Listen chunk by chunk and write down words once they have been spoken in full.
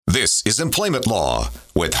This is Employment Law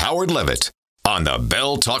with Howard Levitt on the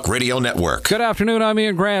Bell Talk Radio Network. Good afternoon. I'm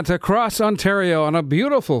Iain Grant across Ontario on a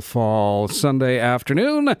beautiful fall Sunday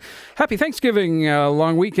afternoon. Happy Thanksgiving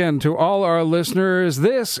long weekend to all our listeners.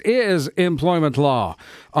 This is Employment Law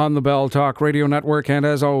on the Bell Talk Radio Network. And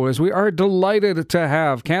as always, we are delighted to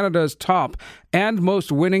have Canada's top and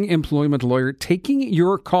most winning employment lawyer taking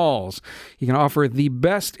your calls. He can offer the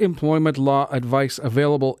best employment law advice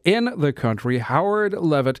available in the country. Howard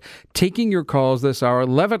Levitt taking your calls this hour.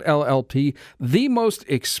 Levitt LLP, the most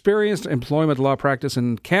experienced employment law practice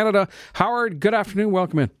in Canada. Howard, good afternoon.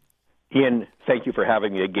 Welcome in. Iain, thank you for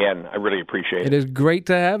having me again. I really appreciate it. It is great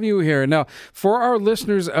to have you here. Now, for our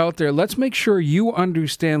listeners out there, let's make sure you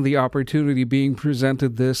understand the opportunity being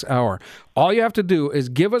presented this hour. All you have to do is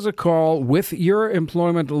give us a call with your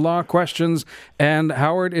employment law questions, and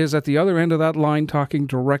Howard is at the other end of that line talking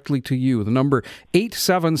directly to you. The number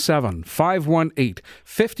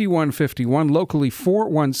 877-518-5151, locally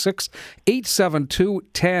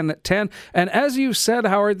 416-872-1010. And as you said,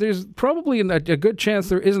 Howard, there's probably a good chance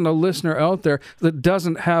there isn't a listener out there that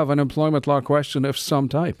doesn't have an employment law question of some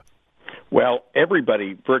type. Well,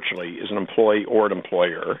 everybody virtually is an employee or an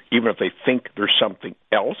employer, even if they think there's something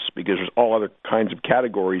else, because there's all other kinds of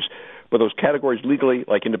categories. But those categories legally,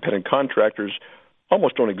 like independent contractors,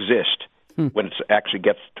 almost don't exist when it actually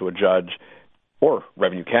gets to a judge or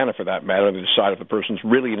Revenue Canada, for that matter, to decide if the person's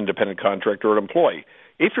really an independent contractor or an employee.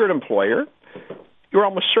 If you're an employer, you're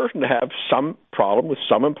almost certain to have some problem with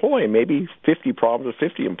some employee, maybe 50 problems with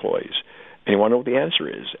 50 employees. And you want to know what the answer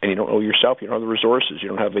is. And you don't know yourself. You don't have the resources. You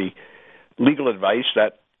don't have the legal advice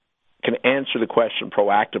that can answer the question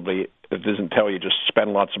proactively. It doesn't tell you just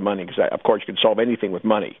spend lots of money, because, of course, you can solve anything with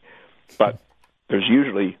money. But there's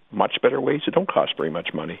usually much better ways that don't cost very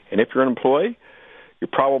much money. And if you're an employee, you're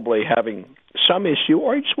probably having some issue,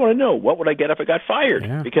 or you just want to know, what would I get if I got fired?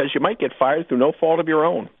 Yeah. Because you might get fired through no fault of your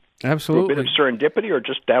own. Absolutely. Through a bit of serendipity or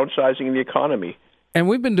just downsizing in the economy. And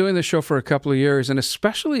we've been doing this show for a couple of years, and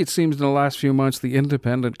especially it seems in the last few months, the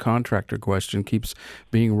independent contractor question keeps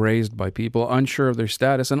being raised by people unsure of their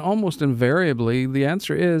status, and almost invariably the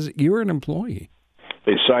answer is you're an employee.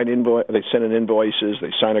 They send in invoices,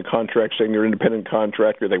 they sign a contract saying they're an independent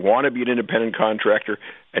contractor, they want to be an independent contractor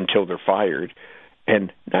until they're fired.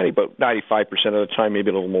 And about 95% of the time,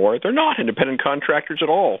 maybe a little more, they're not independent contractors at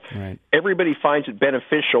all. Right. Everybody finds it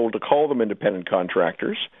beneficial to call them independent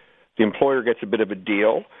contractors. The employer gets a bit of a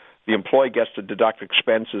deal. The employee gets to deduct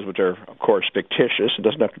expenses, which are, of course, fictitious. It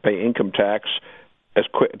doesn't have to pay income tax. It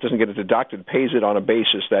doesn't get it deducted, pays it on a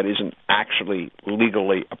basis that isn't actually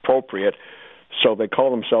legally appropriate. So they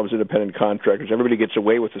call themselves independent contractors. Everybody gets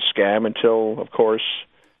away with the scam until, of course,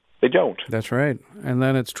 they don't. That's right. And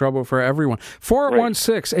then it's trouble for everyone.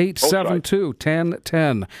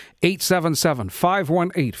 416-872-1010.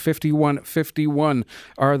 877-518-5151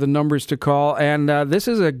 are the numbers to call. And this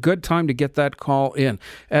is a good time to get that call in.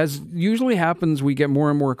 As usually happens, we get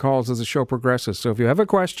more and more calls as the show progresses. So if you have a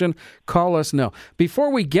question, call us now.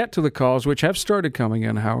 Before we get to the calls, which have started coming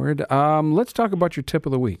in, Howard, let's talk about your tip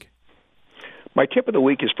of the week. My tip of the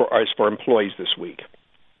week is for employees this week.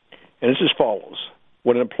 And it's as follows.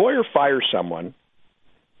 When an employer fires someone,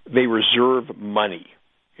 they reserve money.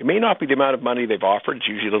 It may not be the amount of money they've offered, it's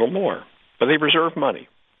usually a little more, but they reserve money.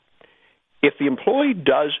 If the employee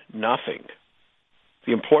does nothing,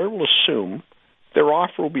 the employer will assume their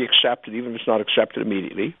offer will be accepted, even if it's not accepted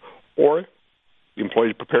immediately, or the employee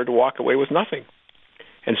is prepared to walk away with nothing.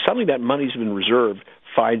 And suddenly that money's been reserved,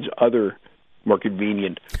 finds other more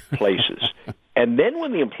convenient places. And then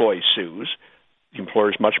when the employee sues, the employer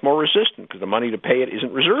is much more resistant because the money to pay it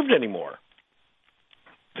isn't reserved anymore.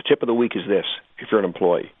 The tip of the week is this, if you're an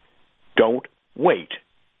employee. Don't wait.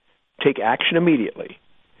 Take action immediately.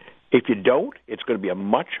 If you don't, it's going to be a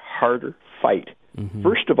much harder fight. Mm-hmm.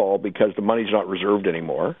 First of all, because the money's not reserved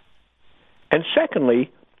anymore. And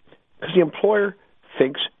secondly, because the employer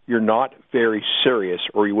thinks you're not very serious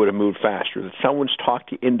or you would have moved faster, that someone's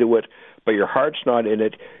talked you into it, but your heart's not in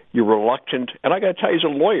it, you're reluctant. And I got to tell you, as a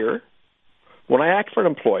lawyer, when I act for an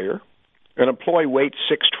employee waits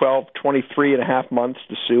 6, 12, 23 and a half months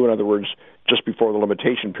to sue, in other words, just before the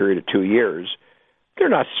limitation period of 2 years, they're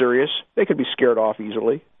not serious. They could be scared off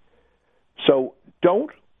easily. So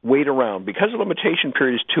don't wait around. Because the limitation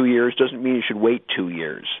period is 2 years doesn't mean you should wait 2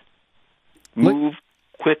 years. Move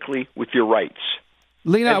quickly with your rights.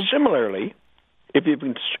 Lena, and similarly, if you've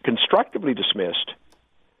been constructively dismissed,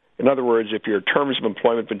 in other words, if your terms of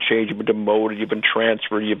employment have been changed, you've been demoted, you've been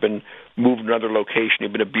transferred, you've been moved to another location,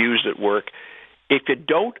 you've been abused at work, if you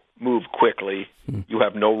don't move quickly, you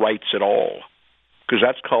have no rights at all, because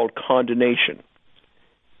that's called condonation.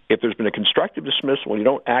 if there's been a constructive dismissal and you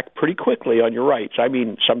don't act pretty quickly on your rights, I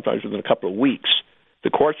mean sometimes within a couple of weeks, the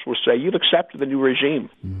courts will say, you've accepted the new regime,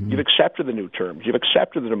 you've accepted the new terms, you've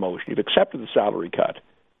accepted the demotion, you've accepted the salary cut,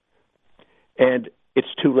 and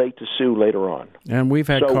it's too late to sue later on. And we've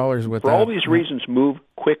had callers with for that. all these reasons, move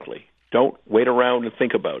quickly. Don't wait around and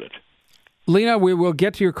think about it. Lena, we will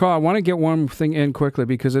get to your call. I want to get one thing in quickly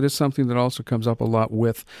because it is something that also comes up a lot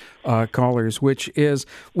with callers, which is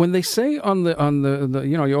when they say on the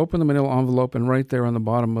you open the manila envelope and right there on the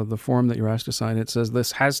bottom of the form that you're asked to sign, it says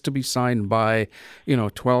this has to be signed by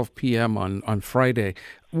 12 p.m. on Friday.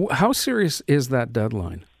 How serious is that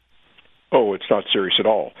deadline? Oh, it's not serious at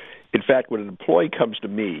all. In fact, when an employee comes to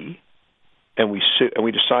me and we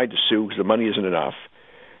decide to sue because the money isn't enough,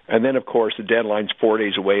 and then, of course, the deadline's 4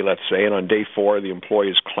 days away, let's say, and on day 4, the employee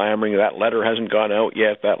is clamoring, that letter hasn't gone out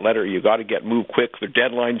yet, that letter, you got to move quick, their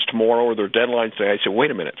deadline's tomorrow, or their deadline's today. I say,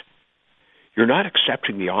 wait a minute, you're not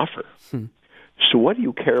accepting the offer. So what do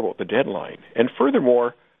you care about the deadline? And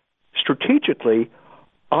furthermore, strategically,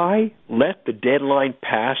 I let the deadline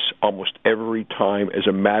pass almost every time as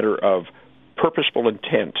a matter of purposeful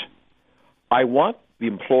intent. I want the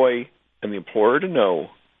employee and the employer to know,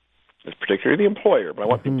 particularly the employer, but I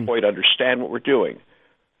want the employee to understand what we're doing.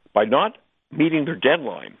 By not meeting their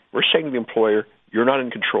deadline, we're saying to the employer, you're not in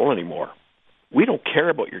control anymore. We don't care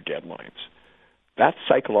about your deadlines. That's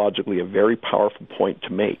psychologically a very powerful point to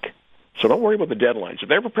make. So don't worry about the deadlines. If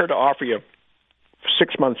they're prepared to offer you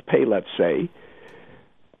 6 months' pay, let's say,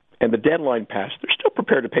 and the deadline passed, they're still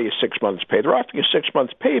prepared to pay you 6 months' pay. They're offering you 6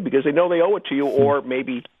 months' pay because they know they owe it to you, or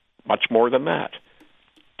maybe much more than that.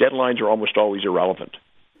 Deadlines are almost always irrelevant.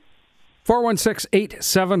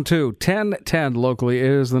 416-872-1010 locally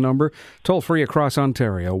is the number. Toll free across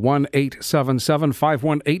Ontario,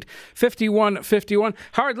 1-877-518-5151.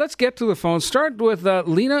 Howard, let's get to the phone. Start with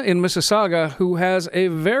Lena in Mississauga, who has a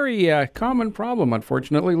very common problem,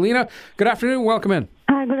 unfortunately. Lena, good afternoon. Welcome in.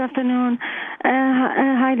 Hi, good afternoon.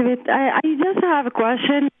 Hi, David. I just have a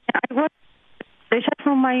question. I got pressure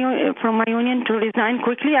from my union to resign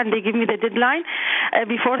quickly, and they give me the deadline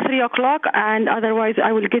before 3 o'clock, and otherwise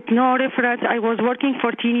I will get no reference. I was working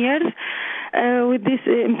 14 years with this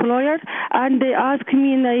employer, and they asked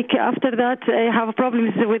me, like, after that, I have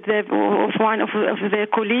problems with one of their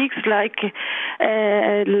colleagues, like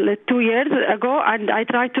 2 years ago, and I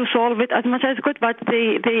tried to solve it as much as I could, but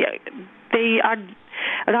they are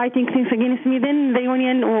writing things against me. Then the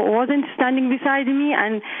union wasn't standing beside me,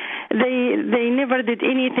 and they never did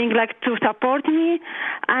anything like to support me.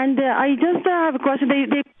 And I just have a question.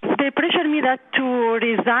 They pressure me that to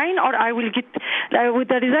resign, or I will get with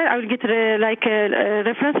the resign I will get like a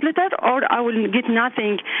reference letter, or I will get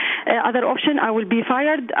nothing. Other option, I will be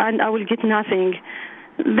fired and I will get nothing.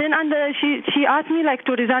 Then she asked me like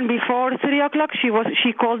to resign before 3 o'clock.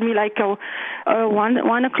 She called me like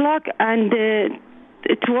 1 o'clock, and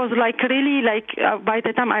it was like really like by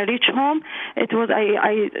the time I reached home, it was I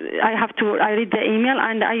read the email,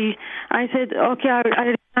 and I said, okay, I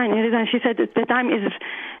resign. She said the time is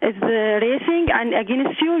racing and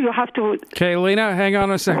against you. You have to. Okay, Lena, hang on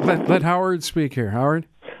a sec. Let Howard speak here. Howard.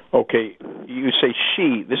 Okay, you say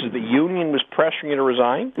she. This is the union was pressuring you to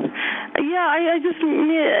resign? Yeah, I just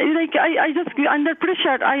under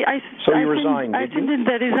pressure. So you resigned? I didn't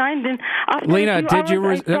resign. Then after Lena, did you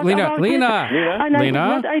Lena?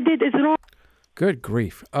 What I did is wrong. Good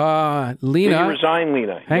grief, Lena. Did you resign,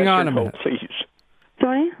 Lena? Hang on a minute, please.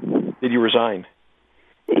 Sorry. Did you resign?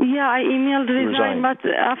 Yeah, I emailed resign, but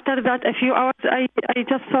after that, a few hours, I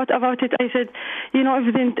just thought about it. I said,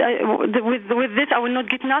 with this, I will not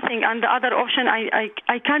get nothing. And the other option, I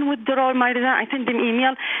can withdraw my resign. I sent them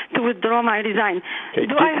email to withdraw my resign. Okay.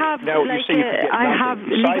 Do I have I have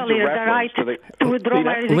legally the right to withdraw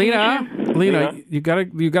my resignation? Lena, you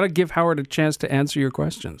gotta give Howard a chance to answer your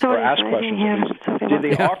questions. Or ask questions. Did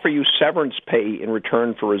they offer you severance pay in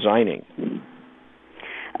return for resigning?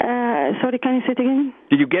 Sorry, can you say it again?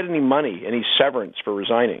 Did you get any money, any severance for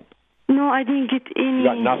resigning? No, I didn't get any. You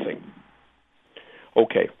got nothing.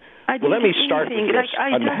 Okay. Well, let me start with this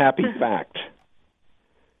unhappy fact.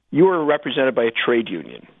 You are represented by a trade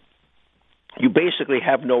union. You basically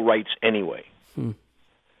have no rights anyway.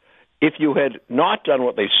 If you had not done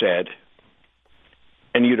what they said,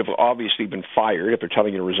 and you'd have obviously been fired, if they're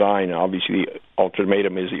telling you to resign, obviously the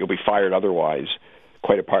ultimatum is that you'll be fired otherwise,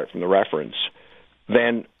 quite apart from the reference,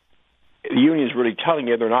 then the union is really telling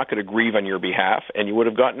you they're not going to grieve on your behalf, and you would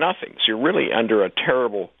have got nothing. So you're really under a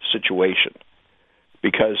terrible situation,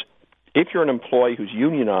 because if you're an employee who's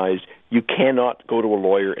unionized, you cannot go to a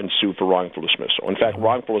lawyer and sue for wrongful dismissal. In fact,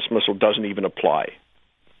 wrongful dismissal doesn't even apply.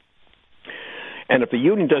 And if the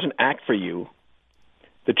union doesn't act for you,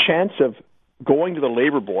 the chance of going to the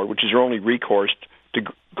labor board, which is your only recourse, to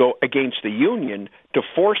go against the union to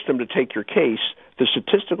force them to take your case, the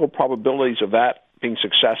statistical probabilities of that being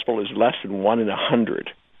successful is less than 1 in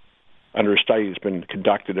 100 under a study that's been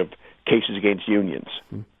conducted of cases against unions.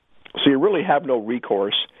 So you really have no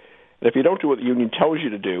recourse. And if you don't do what the union tells you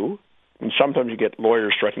to do, and sometimes you get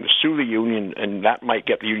lawyers threatening to sue the union, and that might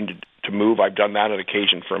get the union to move. I've done that on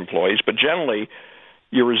occasion for employees. But generally,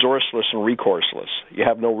 you're resourceless and recourseless. You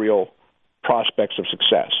have no real prospects of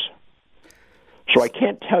success. So I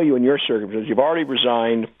can't tell you in your circumstances. You've already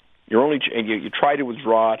resigned. You try to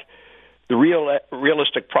withdraw it. The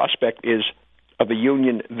realistic prospect is of the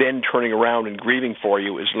union then turning around and grieving for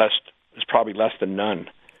you is probably less than none.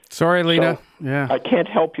 Sorry, Lena. So yeah, I can't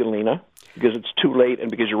help you, Lena, because it's too late and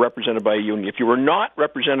because you're represented by a union. If you were not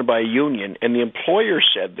represented by a union and the employer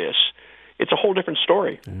said this, it's a whole different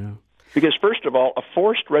story. Yeah. Because, first of all, a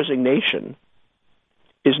forced resignation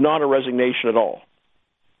is not a resignation at all.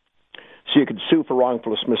 So you could sue for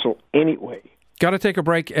wrongful dismissal anyway. Got to take a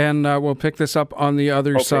break, and we'll pick this up on the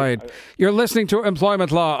other side. You're listening to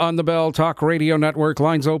Employment Law on the Bell Talk Radio Network.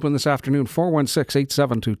 Lines open this afternoon,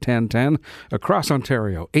 416-872-1010. Across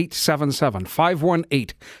Ontario,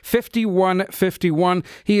 877-518-5151.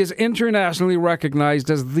 He is internationally recognized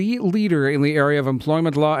as the leader in the area of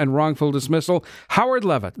employment law and wrongful dismissal. Howard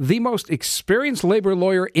Levitt, the most experienced labor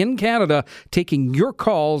lawyer in Canada, taking your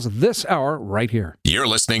calls this hour right here. You're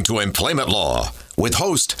listening to Employment Law with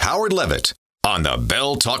host Howard Levitt on the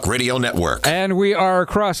Bell Talk Radio Network. And we are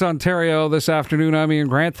across Ontario this afternoon. I'm Iain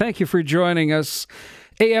Grant. Thank you for joining us.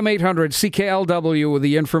 AM 800 CKLW,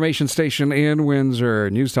 the information station in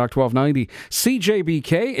Windsor. News Talk 1290.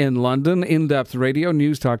 CJBK in London. In-Depth Radio.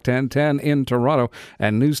 News Talk 1010 in Toronto.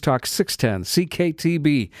 And News Talk 610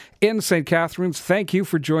 CKTB in St. Catharines. Thank you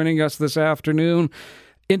for joining us this afternoon.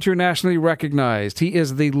 Internationally recognized. He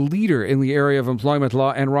is the leader in the area of employment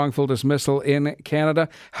law and wrongful dismissal in Canada.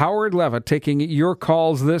 Howard Levitt taking your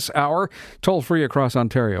calls this hour. Toll free across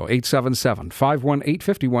Ontario,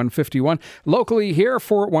 877-518-5151. Locally here,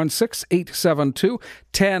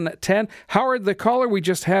 416-872-1010. Howard, the caller we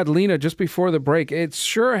just had, Lena, just before the break, it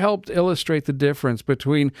sure helped illustrate the difference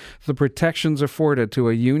between the protections afforded to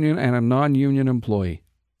a union and a non-union employee.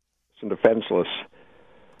 It's defenseless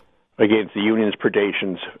against the union's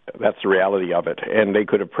predations. That's the reality of it. And they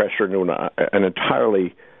could have pressured into an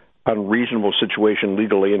entirely unreasonable situation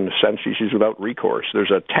legally, and essentially she's without recourse. There's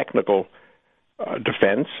a technical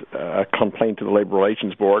defense, a complaint to the Labor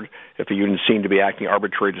Relations Board if the union seemed to be acting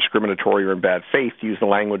arbitrary, discriminatory, or in bad faith, to use the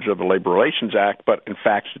language of the Labor Relations Act. But in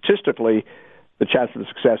fact, statistically, the chance of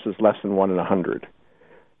success is less than 1 in 100.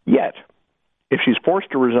 Yet, if she's forced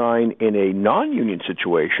to resign in a non-union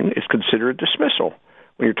situation, it's considered dismissal.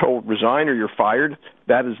 When you're told resign or you're fired,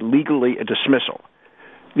 that is legally a dismissal.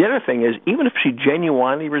 The other thing is, even if she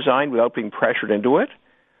genuinely resigned without being pressured into it,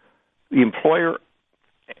 the employer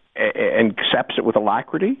accepts it with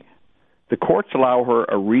alacrity. The courts allow her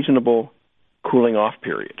a reasonable cooling off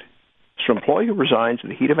period. So an employee who resigns in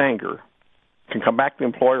the heat of anger can come back to the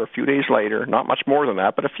employer a few days later, not much more than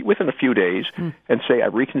that, but within a few days, and say, I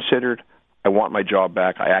reconsidered, I want my job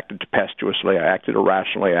back, I acted tempestuously, I acted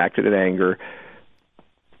irrationally, I acted in anger,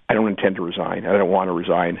 I don't intend to resign. I don't want to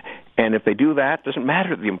resign. And if they do that, it doesn't matter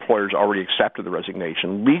that the employer's already accepted the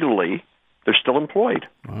resignation. Legally, they're still employed.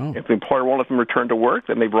 Wow. If the employer won't let them return to work,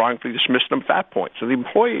 then they've wrongfully dismissed them at that point. So the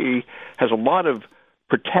employee has a lot of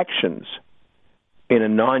protections in a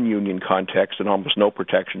non-union context and almost no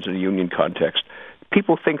protections in a union context.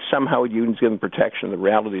 People think somehow a union's giving protection. The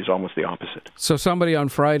reality is almost the opposite. So somebody on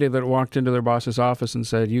Friday that walked into their boss's office and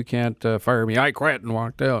said, you can't fire me, I quit, and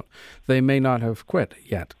walked out, they may not have quit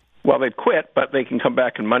yet. Well, they've quit, but they can come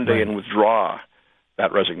back on Monday and withdraw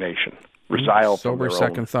that resignation. Resile from their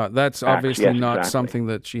second thought. That's obviously not something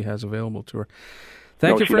that she has available to her.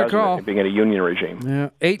 Thank you for your call. Being in a union regime. Yeah.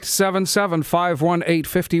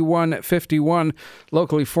 877-518-5151.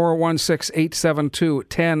 Locally,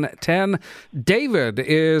 416-872-1010. David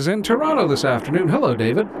is in Toronto this afternoon. Hello,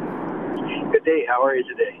 David. Good day. How are you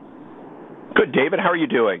today? Good, David. How are you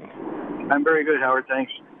doing? I'm very good, Howard.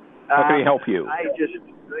 Thanks. How can I help you? I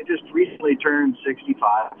just recently turned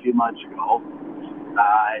 65 a few months ago.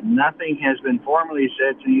 Nothing has been formally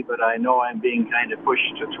said to me, but I know I'm being kind of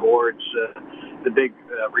pushed towards the big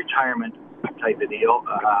retirement type of deal.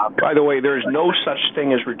 By the way, there's no such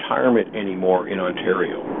thing as retirement anymore in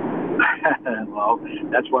Ontario. Well,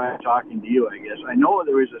 that's why I'm talking to you, I guess. I know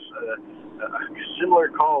there was a similar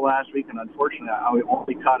call last week, and unfortunately, I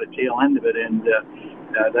only caught a tail end of it, and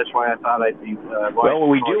that's why I thought I'd be... well,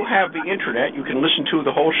 we do have the internet. You can listen to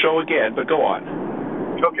the whole show again, but go on.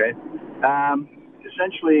 Okay.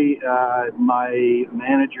 essentially, my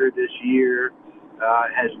manager this year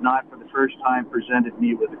has not, for the first time, presented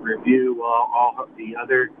me with a review, while all of the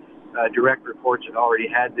other direct reports had already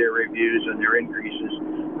had their reviews and their increases.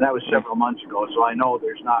 And that was several months ago, so I know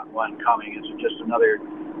there's not one coming. It's just another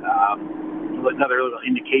little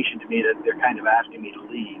indication to me that they're kind of asking me to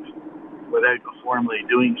leave without formally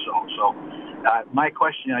doing so. So my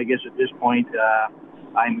question, I guess, at this point,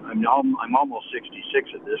 I'm almost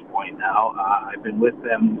 66 at this point now. I've been with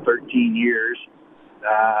them 13 years.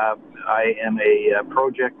 I am a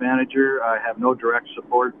project manager. I have no direct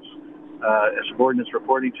subordinates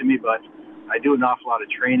reporting to me, but I do an awful lot of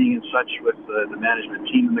training and such with the management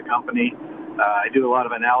team in the company. I do a lot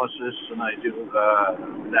of analysis, and I do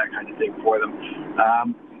that kind of thing for them.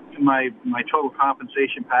 My total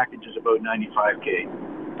compensation package is about $95K.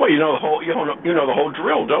 Well, you know the whole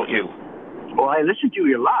drill, don't you? Well, I listen to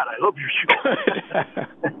you a lot. I love your show.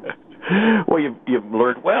 Well, you've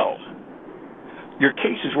learned well. Your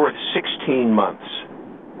case is worth 16 months.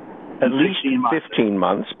 At least 15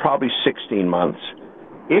 months, probably 16 months.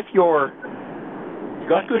 If you've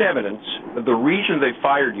got good evidence that the reason they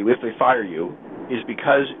fired you, if they fire you, is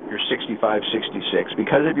because you're 65, 66,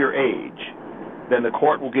 because of your age, then the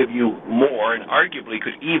court will give you more and arguably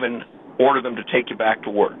could even order them to take you back to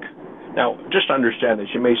work. Now, just understand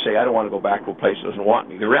this. You may say, I don't want to go back to a place that doesn't want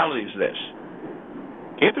me. The reality is this.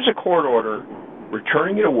 If there's a court order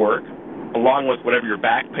returning you to work, along with whatever your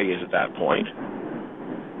back pay is at that point,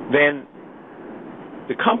 then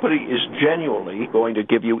the company is genuinely going to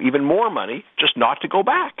give you even more money just not to go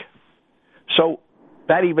back. So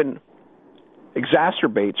that even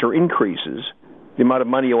exacerbates or increases the amount of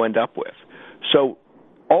money you end up with. So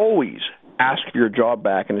always ask for your job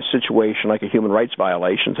back in a situation like a human rights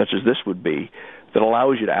violation, such as this would be, that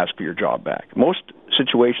allows you to ask for your job back. Most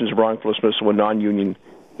situations of wrongful dismissal in non-union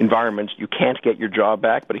environments, you can't get your job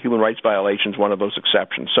back, but a human rights violation is one of those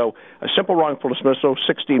exceptions. So a simple wrongful dismissal,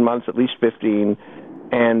 16 months, at least 15,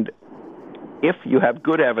 and if you have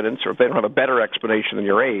good evidence, or if they don't have a better explanation than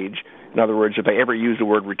your age, in other words, if they ever use the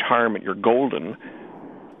word retirement, you're golden,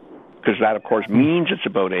 because that, of course, means it's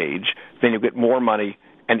about age, then you get more money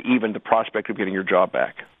and even the prospect of getting your job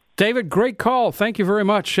back. David, great call. Thank you very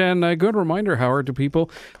much. And a good reminder, Howard, to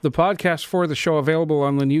people, the podcast for the show available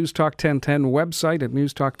on the News Talk 1010 website at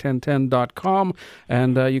newstalk1010.com.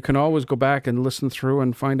 And you can always go back and listen through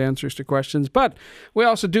and find answers to questions. But we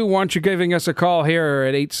also do want you giving us a call here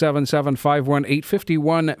at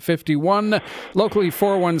 877-518-5151, locally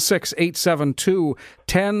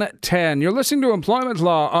 416-872-1010. You're listening to Employment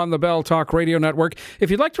Law on the Bell Talk Radio Network.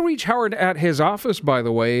 If you'd like to reach Howard at his office, by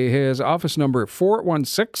the way, his office number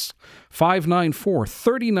 416-594-3900,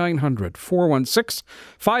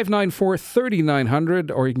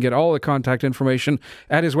 416-594-3900, or you can get all the contact information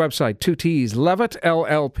at his website,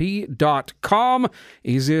 2tslevittllp.com.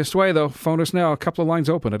 Easiest way, though, phone us now. A couple of lines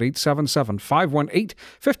open at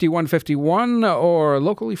 877-518-5151 or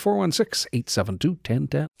locally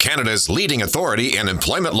 416-872-1010. Canada's leading authority in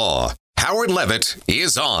employment law, Howard Levitt,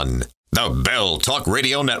 is on the Bell Talk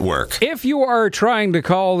Radio Network. If you are trying to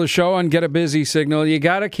call the show and get a busy signal, you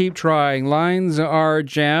got to keep trying. Lines are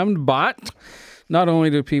jammed, but not only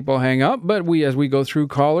do people hang up, but as we go through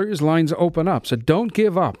callers, lines open up. So don't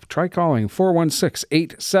give up. Try calling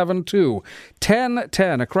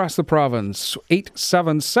 416-872-1010 across the province,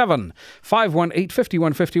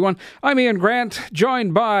 877-518-5151. I'm Iain Grant,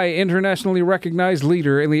 joined by internationally recognized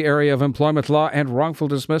leader in the area of employment law and wrongful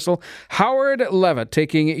dismissal, Howard Levitt,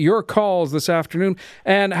 taking your calls this afternoon.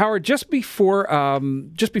 And Howard, just before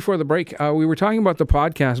the break, we were talking about the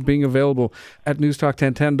podcast being available at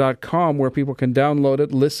newstalk1010.com, where people can download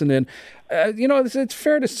it, listen in. It's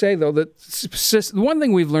fair to say, though, that one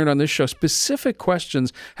thing we've learned on this show, specific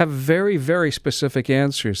questions have very, very specific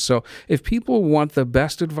answers. So if people want the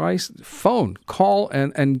best advice, call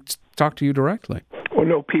and talk to you directly. Well,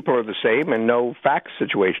 no people are the same, and no fact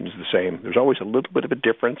situation is the same. There's always a little bit of a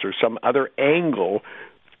difference or some other angle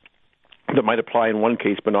that might apply in one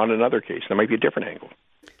case but not in another case. There might be a different angle.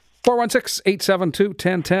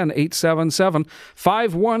 416-872-1010,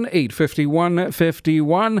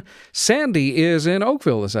 877-518-5151. Sandy is in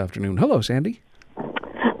Oakville this afternoon. Hello, Sandy.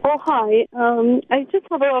 Oh, hi. I just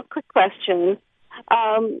have a quick question.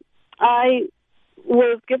 I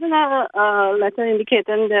was given a letter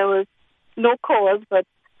indicating there was no cause, but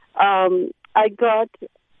I got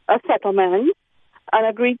a settlement, an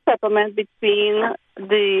agreed settlement between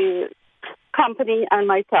the company and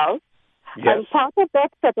myself. Yes. And part of that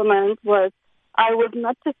settlement was I was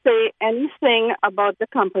not to say anything about the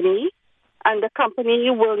company, and the company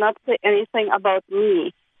will not say anything about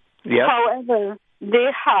me. Yes. However, they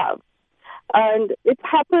have. And it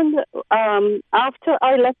happened after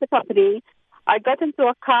I left the company. I got into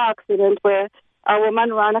a car accident where a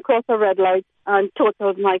woman ran across a red light and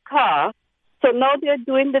totaled my car. So now they're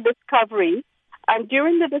doing the discovery. And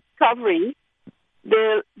during the discovery,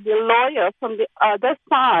 the lawyer from the other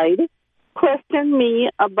side questioned me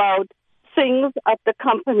about things at the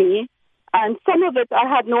company. And some of it, I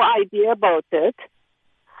had no idea about it.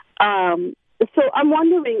 So I'm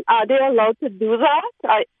wondering, are they allowed to do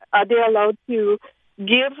that? Are they allowed to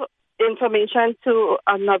give information to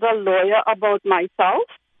another lawyer about myself?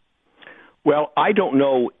 Well, I don't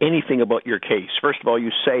know anything about your case. First of all,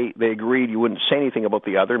 you say they agreed you wouldn't say anything about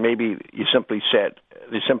the other. Maybe you simply said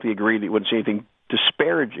they simply agreed that you wouldn't say anything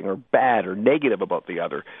disparaging or bad or negative about the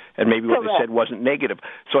other, and maybe what they said wasn't negative.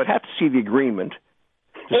 So I'd have to see the agreement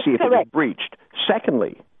to see if it was breached.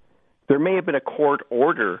 Secondly, there may have been a court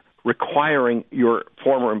order requiring your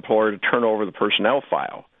former employer to turn over the personnel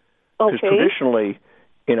file. Because traditionally,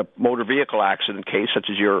 in a motor vehicle accident case, such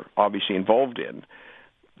as you're obviously involved in,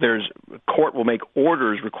 the court will make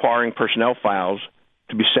orders requiring personnel files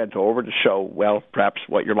to be sent over to show, well, perhaps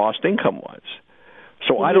what your lost income was.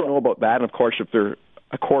 So I don't know about that. And, of course,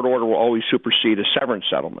 a court order will always supersede a severance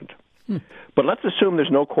settlement. But let's assume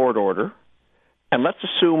there's no court order, and let's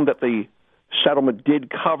assume that the settlement did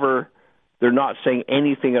cover they're not saying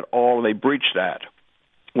anything at all and they breached that.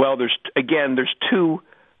 Well, there's two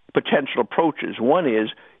potential approaches. One is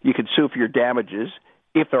you could sue for your damages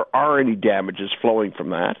if there are any damages flowing from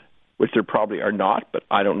that, which there probably are not, but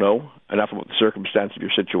I don't know enough about the circumstance of your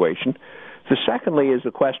situation. The secondly is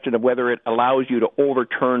the question of whether it allows you to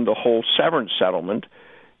overturn the whole severance settlement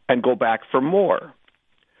and go back for more.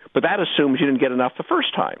 But that assumes you didn't get enough the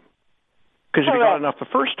first time. Because if you got enough the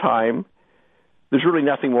first time, there's really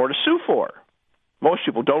nothing more to sue for. Most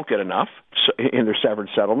people don't get enough in their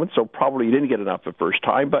severance settlement, so probably you didn't get enough the first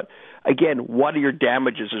time. But again, what are your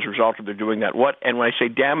damages as a result of their doing that? And when I say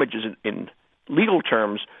damages in legal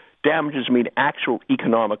terms, damages mean actual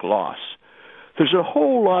economic loss. There's a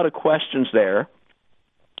whole lot of questions there,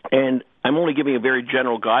 and I'm only giving a very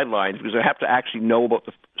general guidelines because I have to actually know about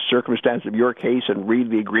the circumstance of your case and read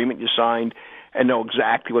the agreement you signed and know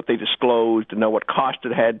exactly what they disclosed and know what cost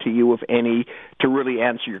it had to you, if any, to really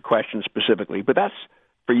answer your question specifically. But that's,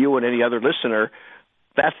 for you and any other listener,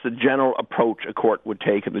 that's the general approach a court would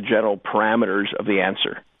take and the general parameters of the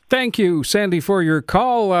answer. Thank you, Sandy, for your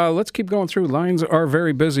call. Let's keep going through. Lines are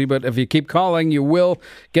very busy, but if you keep calling, you will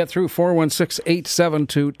get through.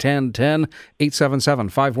 416-872-1010,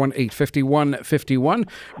 877-518-5151.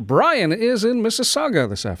 Brian is in Mississauga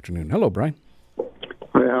this afternoon. Hello, Brian. Hi,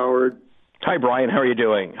 Howard. Hi, Brian. How are you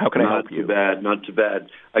doing? How can I help you? Not too bad.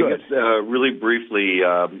 I guess really briefly,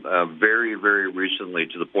 very, very recently,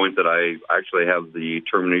 to the point that I actually have the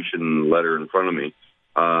termination letter in front of me.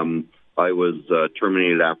 I was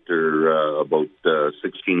terminated after about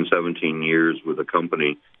 16, 17 years with a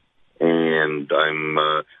company, and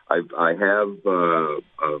I have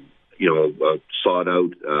sought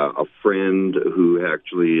out a friend who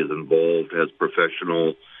actually is involved as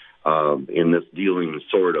professional in this dealing,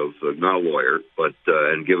 sort of, not a lawyer, but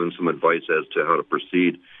and given some advice as to how to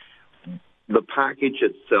proceed. The package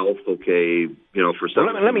itself, for some.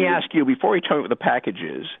 Let me ask you, before you tell me what the package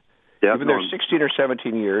is, you've been there 16 or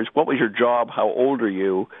 17 years. What was your job? How old are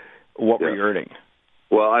you? What were you earning?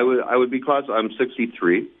 Well, I would be I'm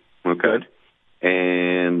 63. Okay. Good.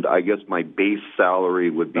 And I guess my base salary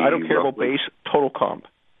would be. I don't care about base, total comp.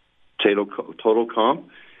 Total comp?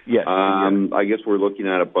 Yes. I guess we're looking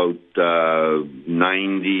at about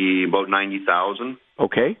 90,000.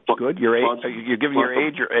 Okay, good. Your age, you're giving your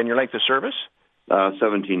age and your length of service?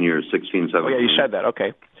 17 years, 16, 17. Oh, yeah, you said that.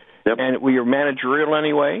 Okay. Yep. And were you managerial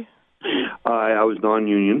anyway? I was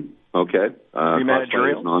non-union. Okay. Were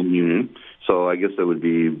managerial? Non-union. So I guess that would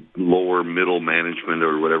be lower middle management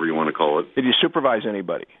or whatever you want to call it. Did you supervise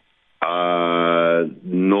anybody? No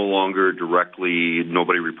longer directly.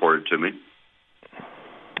 Nobody reported to me.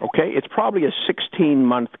 Okay. It's probably a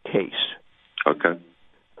 16-month case. Okay.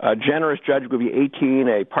 A generous judge would give you 18.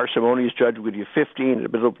 A parsimonious judge would give you 15.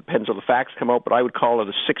 It depends on the facts come out, but I would call it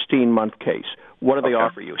a 16-month case. What do they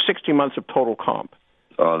offer you? 16 months of total comp.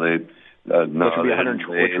 No, which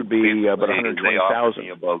would be about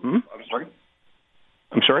 120,000. I'm sorry.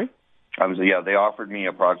 I'm sorry. They offered me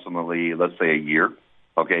approximately, let's say, a year.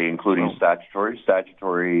 Okay, including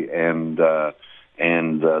statutory, and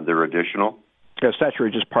their additional. Yeah, statutory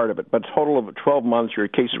is just part of it, but total of 12 months. Your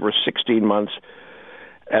cases were 16 months.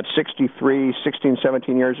 At 63, 16,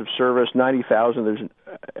 17 years of service, 90,000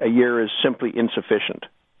 a year is simply insufficient.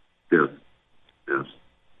 Yes.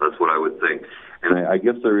 That's what I would think. And I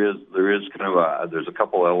guess there is kind of there's a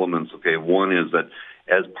couple elements. Okay, one is that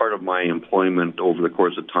as part of my employment over the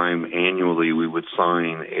course of time, annually we would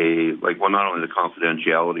sign not only the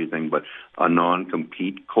confidentiality thing, but a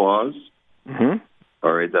non-compete clause. Mm-hmm.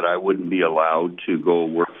 All right, that I wouldn't be allowed to go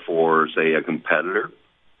work for, say, a competitor.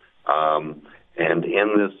 And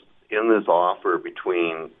in this offer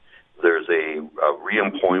there's a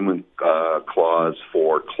reemployment clause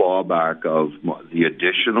for clawback of the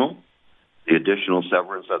additional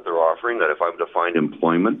severance that they're offering, that if I'm to find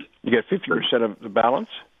employment... You get 50% of the balance?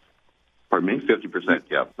 Pardon me? 50%,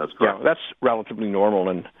 yeah, that's correct. Yeah, that's relatively normal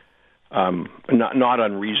and not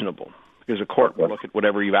unreasonable, because a court will look at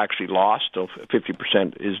whatever you've actually lost, so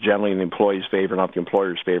 50% is generally in the employee's favor, not the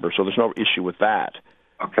employer's favor, so there's no issue with that.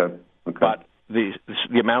 Okay. But the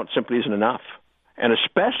amount simply isn't enough. And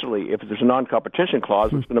especially if there's a non-competition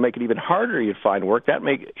clause, it's going to make it even harder to find work. That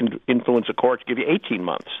may influence a court to give you 18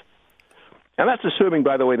 months. And that's assuming,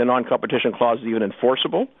 by the way, the non-competition clause is even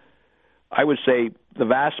enforceable. I would say the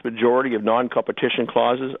vast majority of non-competition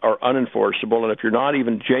clauses are unenforceable, and if you're not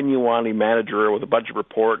even genuinely managerial with a bunch of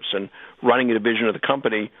reports and running a division of the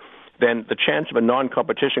company, then the chance of a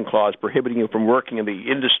non-competition clause prohibiting you from working in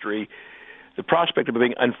the industry, the prospect of it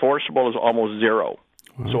being enforceable is almost zero.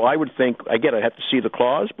 Mm-hmm. So I would think, again, I'd have to see the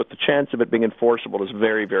clause, but the chance of it being enforceable is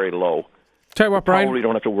very, very low. Tell you what, Brian. Probably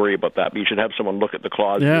don't have to worry about that, but you should have someone look at the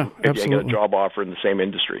clause if you get a job offer in the same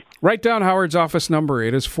industry. Write down Howard's office number.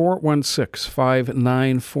 It is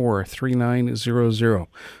 416-594-3900.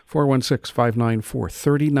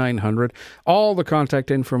 416-594-3900. All the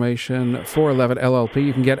contact information for Levitt LLP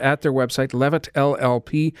you can get at their website,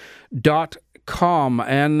 levittllp.com.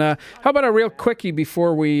 And how about a real quickie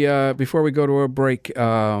before we go to a break?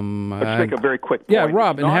 Let's make a very quick point. Yeah,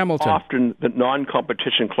 Rob in Hamilton. Often the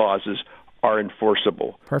non-competition clauses are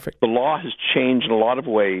enforceable. Perfect. The law has changed in a lot of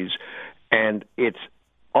ways, and it's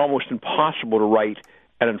almost impossible to write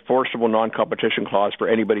an enforceable non-competition clause for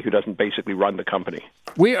anybody who doesn't basically run the company.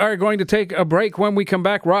 We are going to take a break. When we come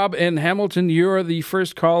back, Rob in Hamilton, you're the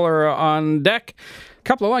first caller on deck.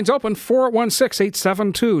 Couple of lines open,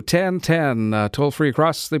 416-872-1010. Toll free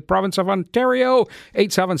across the province of Ontario,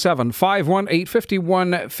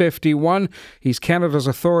 877-518-5151. He's Canada's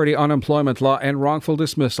authority on employment law and wrongful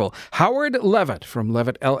dismissal. Howard Levitt from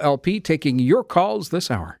Levitt LLP taking your calls this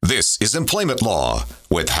hour. This is Employment Law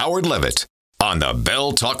with Howard Levitt on the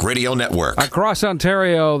Bell Talk Radio Network. Across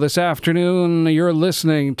Ontario this afternoon, you're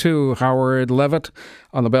listening to Howard Levitt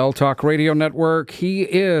on the Bell Talk Radio Network. He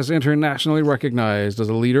is internationally recognized as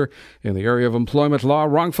a leader in the area of employment law,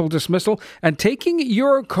 wrongful dismissal, and taking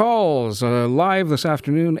your calls live this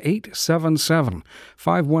afternoon,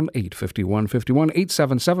 877-518-5151,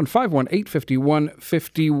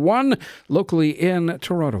 877-518-5151, locally in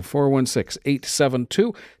Toronto,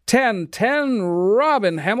 416-872-1010.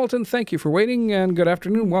 Robin Hamilton, thank you for waiting, and good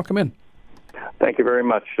afternoon. Welcome in. Thank you very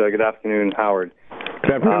much. Good afternoon, Howard.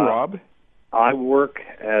 Good afternoon, Rob. I work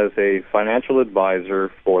as a financial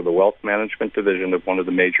advisor for the wealth management division of one of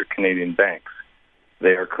the major Canadian banks.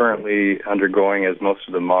 They are currently undergoing, as most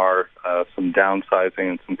of them are, some downsizing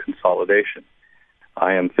and some consolidation.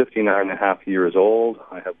 I am 59 and a half years old.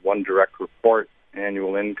 I have one direct report,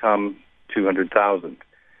 annual income, $200,000.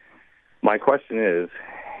 My question is,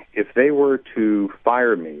 if they were to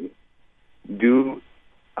fire me, can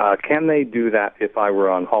they do that if I were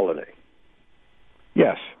on holiday?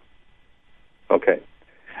 Yes. Okay.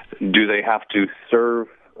 Do they have to serve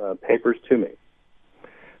papers to me?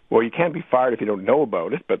 Well, you can't be fired if you don't know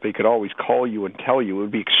about it, but they could always call you and tell you. It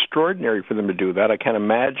would be extraordinary for them to do that. I can't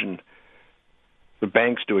imagine the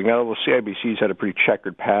banks doing that, although CIBC's had a pretty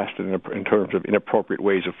checkered past in terms of inappropriate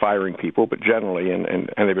ways of firing people, but generally, and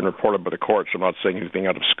they've been reported by the courts, I'm not saying anything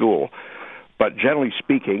out of school, but generally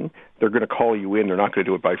speaking, they're going to call you in. They're not going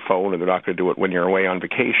to do it by phone, and they're not going to do it when you're away on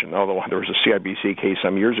vacation. Although there was a CIBC case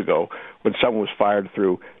some years ago when someone was fired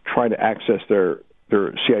through trying to access their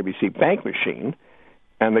CIBC bank machine,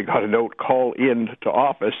 and they got a note, call in to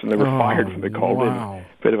office, and they were fired when they called in.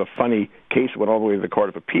 Bit of a funny case, went all the way to the Court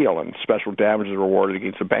of Appeal, and special damages were awarded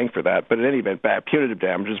against the bank for that. But in any event, punitive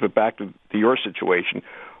damages. But back to your situation,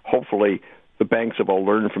 hopefully the banks have all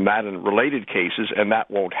learned from that and related cases, and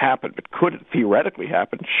that won't happen. But could it theoretically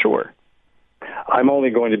happen? Sure. I'm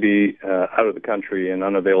only going to be out of the country and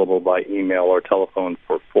unavailable by email or telephone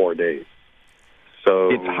for 4 days.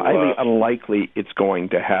 So it's highly unlikely it's going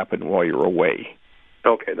to happen while you're away.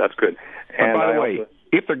 Okay, that's good. And by the way,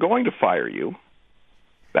 if they're going to fire you,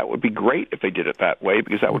 that would be great if they did it that way,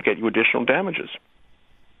 because that would get you additional damages.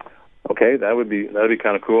 Okay, that'd be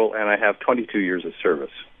kind of cool. And I have 22 years of service.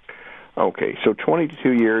 Okay, so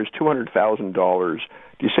 22 years, $200,000.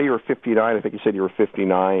 Do you say you were 59? I think you said you were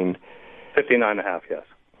 59. 59 and a half, yes.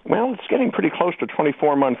 Well, it's getting pretty close to a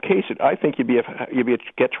 24-month case. I think you'd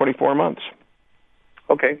get 24 months.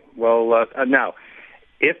 Okay, well, now,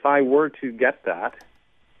 if I were to get that,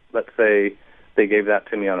 let's say they gave that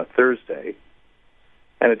to me on a Thursday,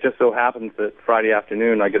 and it just so happens that Friday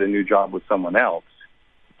afternoon I get a new job with someone else,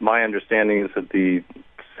 my understanding is that the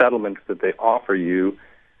settlements that they offer you,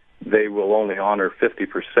 they will only honor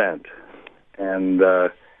 50%, and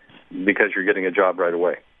because you're getting a job right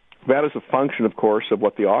away. That is a function, of course, of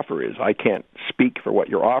what the offer is. I can't speak for what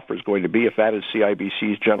your offer is going to be. If that is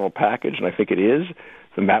CIBC's general package, and I think it is,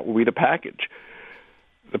 then that will be the package.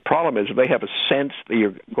 The problem is if they have a sense that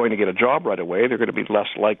you're going to get a job right away, they're going to be less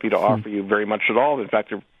likely to offer you very much at all. In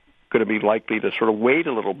fact, they're going to be likely to sort of wait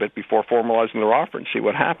a little bit before formalizing their offer and see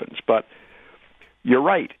what happens. But you're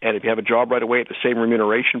right. And if you have a job right away at the same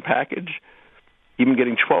remuneration package, even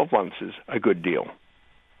getting 12 months is a good deal.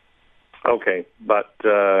 Okay, but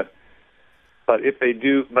if they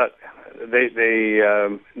do, but they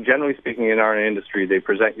generally speaking in our industry, they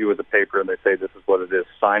present you with a paper and they say this is what it is,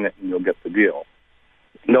 sign it and you'll get the deal.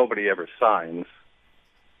 Nobody ever signs,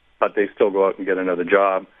 but they still go out and get another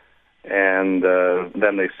job, and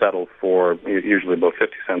then they settle for usually about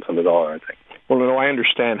 50 cents on the dollar, I think. Well, no, I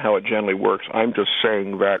understand how it generally works. I'm just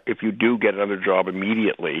saying that if you do get another job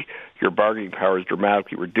immediately, your bargaining power is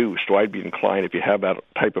dramatically reduced. So I'd be inclined, if you have that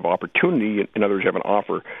type of opportunity, in other words, you have an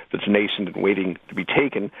offer that's nascent and waiting to be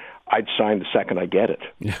taken, I'd sign the second I get it.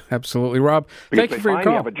 Yeah, absolutely. Rob, thank you for your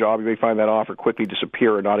call. If you have a job, you may find that offer quickly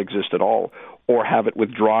disappear or not exist at all, or have it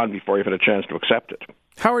withdrawn before you've had a chance to accept it.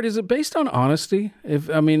 Howard, is it based on honesty?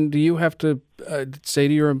 Do you have to say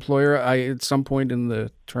to your employer, at some point in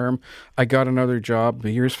the term, I got another job,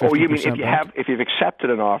 here's 50% Oh, you mean if you've accepted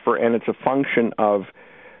an offer and it's a function of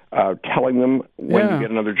telling them when you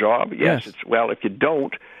get another job? Yes. If you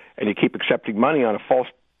don't and you keep accepting money on a false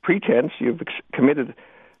pretense, you've committed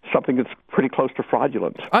something that's pretty close to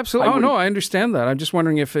fraudulent. Absolutely. I understand that. I'm just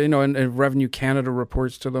wondering if, and Revenue Canada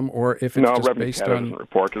reports to them or if it's just Revenue based Canada on... doesn't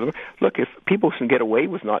report to them. Look, if people can get away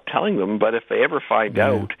with not telling them, but if they ever find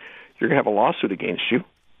out, you're going to have a lawsuit against you.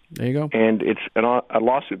 There you go. And it's a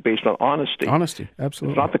lawsuit based on honesty. Honesty,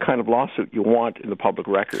 absolutely. It's not the kind of lawsuit you want in the public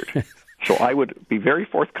record. So I would be very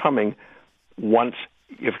forthcoming once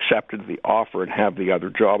you've accepted the offer and have the other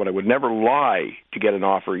job. And I would never lie to get an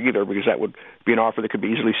offer either, because that would be an offer that could be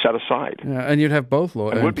easily set aside. Yeah, and you'd have both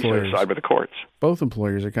employers. It would be set aside by the courts. Both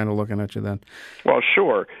employers are kind of looking at you then. Well,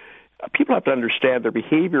 sure. People have to understand their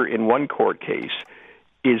behavior in one court case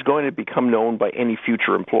is going to become known by any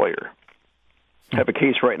future employer. I have a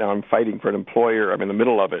case right now. I'm fighting for an employer. I'm in the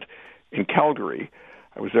middle of it in Calgary.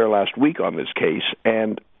 I was there last week on this case,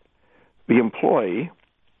 and the employee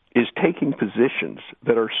is taking positions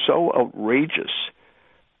that are so outrageous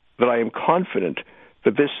that I am confident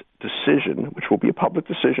that this decision, which will be a public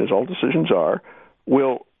decision, as all decisions are,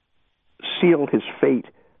 will seal his fate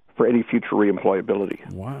for any future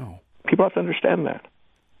reemployability. Wow. People have to understand that.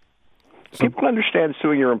 People understand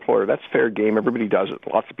suing your employer. That's fair game. Everybody does it.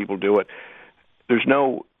 Lots of people do it. There's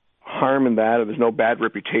no harm in that, or there's no bad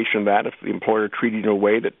reputation in that if the employer treated you in a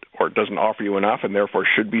way that, or doesn't offer you enough and therefore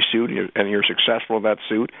should be sued, and you're successful in that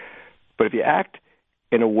suit. But if you act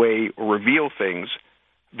in a way or reveal things,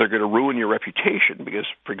 they're going to ruin your reputation because,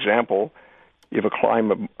 for example, you have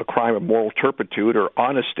a crime of moral turpitude or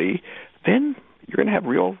honesty, then you're going to have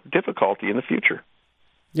real difficulty in the future.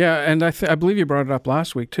 Yeah, and I believe you brought it up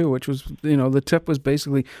last week too, which was, the tip was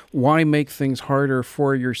basically why make things harder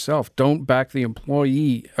for yourself? Don't back the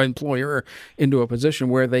employer into a position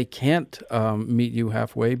where they can't meet you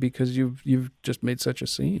halfway because you've just made such a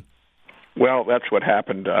scene. Well, that's what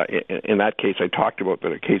happened in that case. I talked about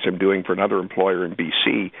the case I'm doing for another employer in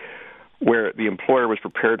BC, where the employer was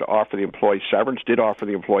prepared to offer the employee severance, did offer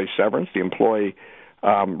the employee severance. The employee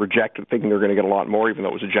rejected, thinking they were going to get a lot more, even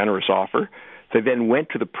though it was a generous offer. They then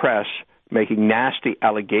went to the press making nasty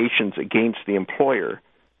allegations against the employer,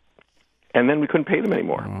 and then we couldn't pay them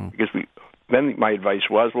anymore. Because then my advice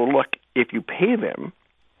was, well, look, if you pay them,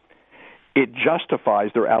 it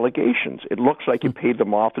justifies their allegations. It looks like you paid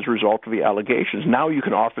them off as a result of the allegations. Now you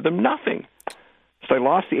can offer them nothing. So they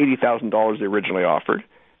lost the $80,000 they originally offered.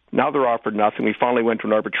 Now they're offered nothing. We finally went to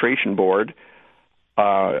an arbitration board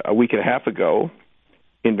a week and a half ago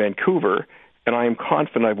in Vancouver, and I am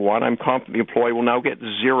confident I've won. I'm confident the employee will now get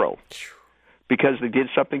zero because they did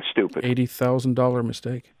something stupid. $80,000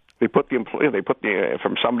 mistake. They put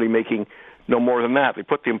from somebody making no more than that, they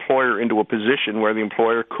put the employer into a position where the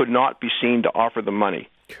employer could not be seen to offer the money.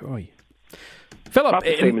 Oy. Philip, not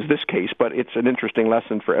the same as this case, but it's an interesting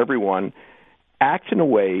lesson for everyone. Act in a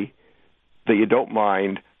way that you don't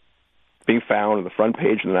mind being found on the front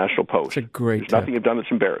page of the National Post. It's a great There's nothing you've done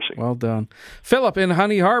that's embarrassing. Well done. Philip in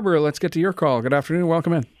Honey Harbor, let's get to your call. Good afternoon.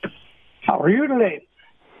 Welcome in. How are you today?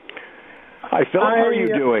 Hi, Philip. How are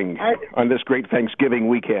you doing on this great Thanksgiving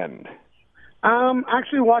weekend? I'm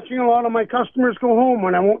actually watching a lot of my customers go home,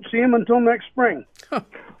 and I won't see them until next spring.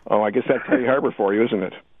 Oh, I guess that's Honey Harbor for you, isn't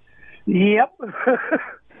it? Yep.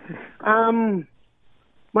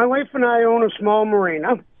 My wife and I own a small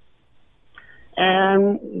marina,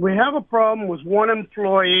 and we have a problem with one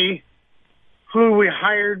employee who we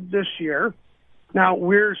hired this year. Now,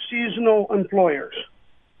 we're seasonal employers,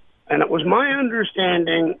 and it was my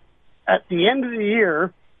understanding at the end of the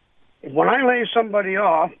year, when I lay somebody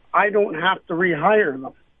off, I don't have to rehire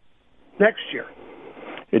them next year.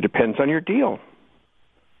 It depends on your deal.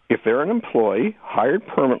 If they're an employee hired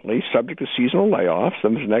permanently, subject to seasonal layoffs,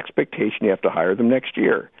 then there's an expectation you have to hire them next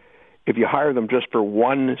year. If you hire them just for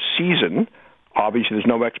one season, obviously there's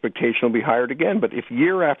no expectation they'll be hired again. But if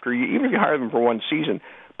year after year, even if you hire them for one season,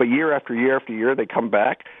 but year after year after year they come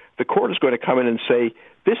back, the court is going to come in and say,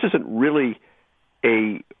 this isn't really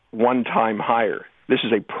a one-time hire. This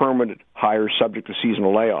is a permanent hire subject to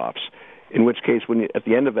seasonal layoffs, in which case when at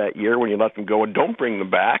the end of that year, when you let them go and don't bring them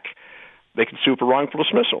back, they can sue for wrongful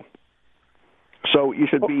dismissal. So you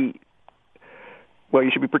should be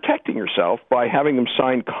protecting yourself by having them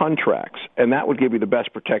sign contracts, and that would give you the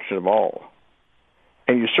best protection of all.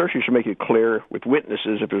 And you certainly should make it clear with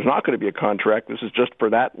witnesses, if there's not going to be a contract, this is just for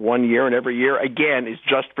that 1 year, and every year, again, is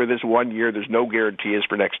just for this 1 year. There's no guarantees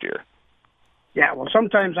for next year. Yeah, well,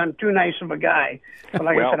 sometimes I'm too nice of a guy. But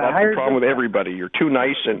like well, I said, that's the problem with everybody. You're too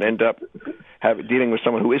nice and end up dealing with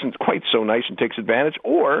someone who isn't quite so nice and takes advantage,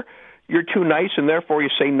 or you're too nice and therefore you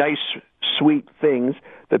say nice, sweet things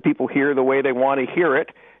that people hear the way they want to hear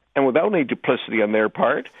it, and without any duplicity on their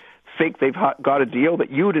part, think they've got a deal that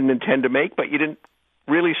you didn't intend to make, but you didn't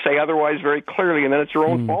really say otherwise very clearly, and then it's your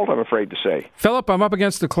own fault, I'm afraid to say. Philip, I'm up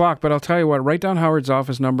against the clock, but I'll tell you what, write down Howard's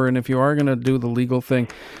office number, and if you are going to do the legal thing,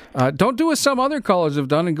 don't do as some other callers have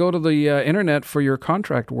done and go to the internet for your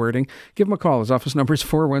contract wording. Give him a call. His office number is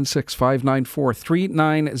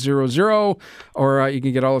 416-594-3900, or you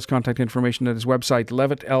can get all his contact information at his website,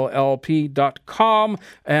 levittllp.com.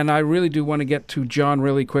 And I really do want to get to John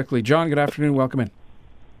really quickly. John, good afternoon. Welcome in.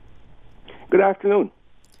 Good afternoon.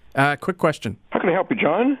 Quick question. How can I help you,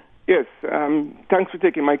 John? Yes, thanks for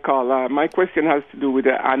taking my call. My question has to do with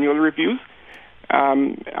the annual reviews.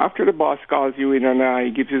 After the boss calls you in and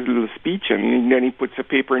he gives his little speech, and then he puts a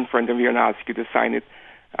paper in front of you and asks you to sign it,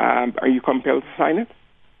 are you compelled to sign it?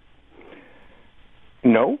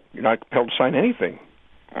 No, you're not compelled to sign anything.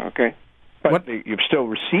 Okay. But you've still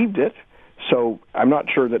received it, so I'm not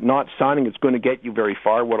sure that not signing is going to get you very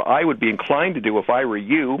far. What I would be inclined to do if I were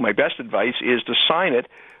you, my best advice is to sign it,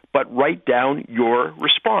 but write down your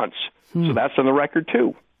response. So that's on the record,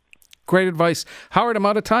 too. Great advice. Howard, I'm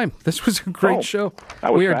out of time. This was a great show.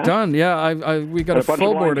 We are done. Yeah, we got a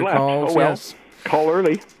full board of calls. Oh, well. Yes. Call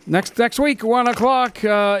early. Next week, 1 o'clock.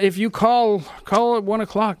 If you call at 1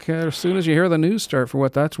 o'clock as soon as you hear the news start, for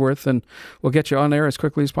what that's worth, and we'll get you on air as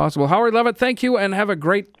quickly as possible. Howard Levitt, thank you, and have a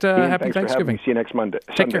great happy Thanksgiving. See you next Sunday.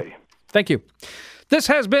 Take care. Thank you. This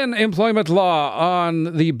has been Employment Law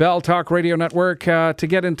on the Bell Talk Radio Network. To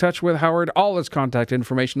get in touch with Howard, all his contact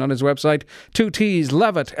information on his website,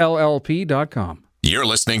 2tslevittllp.com. You're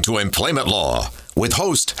listening to Employment Law with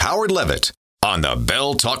host Howard Levitt on the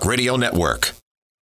Bell Talk Radio Network.